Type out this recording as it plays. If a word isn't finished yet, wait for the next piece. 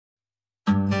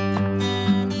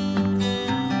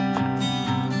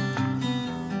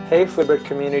Hey Fulbright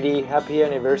community, happy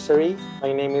anniversary.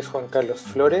 My name is Juan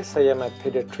Flores. I am a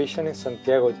pediatrician in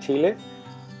Santiago, Chile,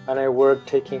 and I work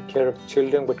taking care of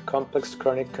children with complex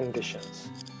chronic conditions.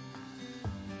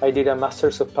 I did a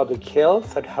Master's of Public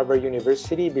Health at Harvard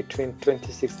University between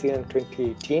 2016 and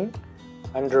 2018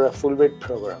 under a Fulbright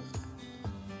program.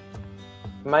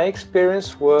 My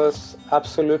experience was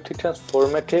absolutely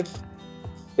transformative.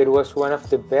 It was one of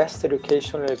the best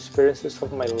educational experiences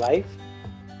of my life.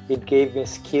 It gave me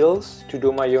skills to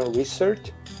do my own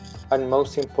research, and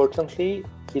most importantly,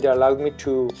 it allowed me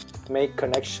to make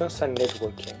connections and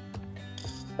networking.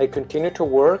 I continue to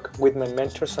work with my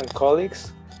mentors and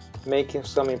colleagues, making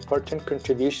some important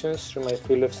contributions to my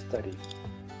field of study.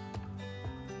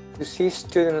 To see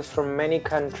students from many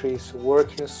countries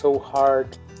working so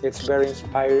hard, it's very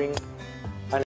inspiring